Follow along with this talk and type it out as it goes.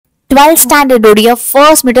12th standard உடைய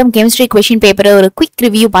first midterm chemistry question paper ஒரு quick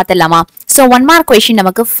review பார்த்தலாமா? So 1 mark question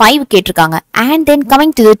நமக்கு 5 கேட்டிருக்காங்க. And then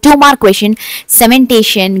coming to the 2 mark question,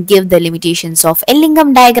 cementation, give the limitations of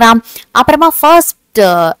Ellingham diagram. அப்புறமா first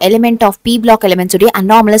element of p block elements உடைய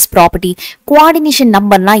anomalous property, coordination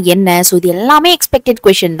number na என்ன? So இது எல்லாமே expected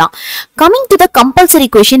question தான். Coming to the compulsory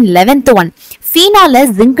question, 11th one, phenol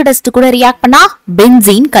zinc dust கூட react பண்ணா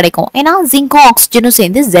benzene கிடைக்கும். ஏனா zinc oxygen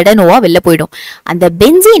சேர்ந்து ZNO வெளில போய்டும். அந்த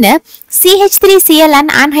benzene CH3Cl and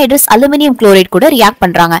anhydrous aluminum chloride கூட react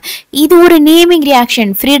பண்றாங்க. இது ஒரு naming reaction,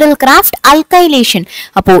 Friedel-Crafts alkylation.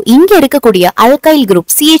 அப்போ இங்க இருக்கக்கூடிய alkyl group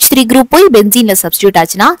CH3 group போய் benzene substitute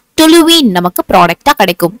ஆச்சுனா toluene நமக்கு ப்ராடக்ட்டா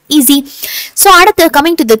கிடைக்கும். ஈஸி. சோ அடுத்து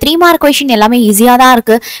coming to the 3 mark question, எல்லாமே ஈஸியா தான்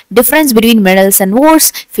இருக்கு. Difference between minerals and ores,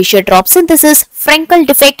 Fischer-Tropsch synthesis, Frenkel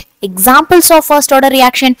defect, examples of first order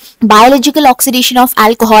reaction, biological oxidation of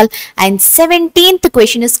alcohol, and 17th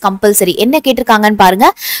question is compulsory. என்ன கேட்டிருக்காங்கன்னு பாருங்க.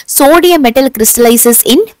 Sodium metal crystallizes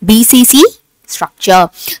in BCC structure.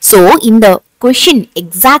 So இந்த question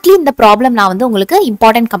exactly இந்த problem நான் வந்து உங்களுக்கு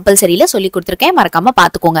important compulsoryல சொல்லி கொடுத்திருக்கேன், மறக்காம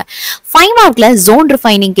பாத்துக்கோங்க. 5 markல zone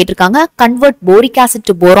refining கேட்டிருக்காங்க. Convert boric acid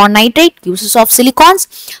to boron nitrate, uses of silicons,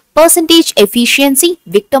 percentage efficiency,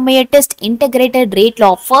 Victor-Meyer test, integrated rate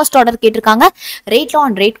law, first order கேட்டிருக்காங்க. Rate law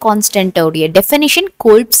and rate constant உடைய definition,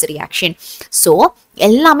 Kolb's reaction. So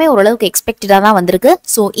எல்லாமே ஓரளவுக்கு எக்ஸ்பெக்டடா தான் வந்திருக்கு.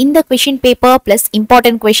 ஸோ இந்த question paper plus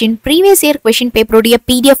important question previous year question பேப்பருடைய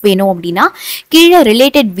PDF வேணும் அப்படின்னா கீழே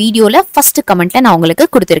ரிலேட்டட் வீடியோல ஃபர்ஸ்ட் கமெண்ட்ல நான் உங்களுக்கு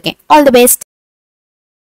கொடுத்துருக்கேன். All the best.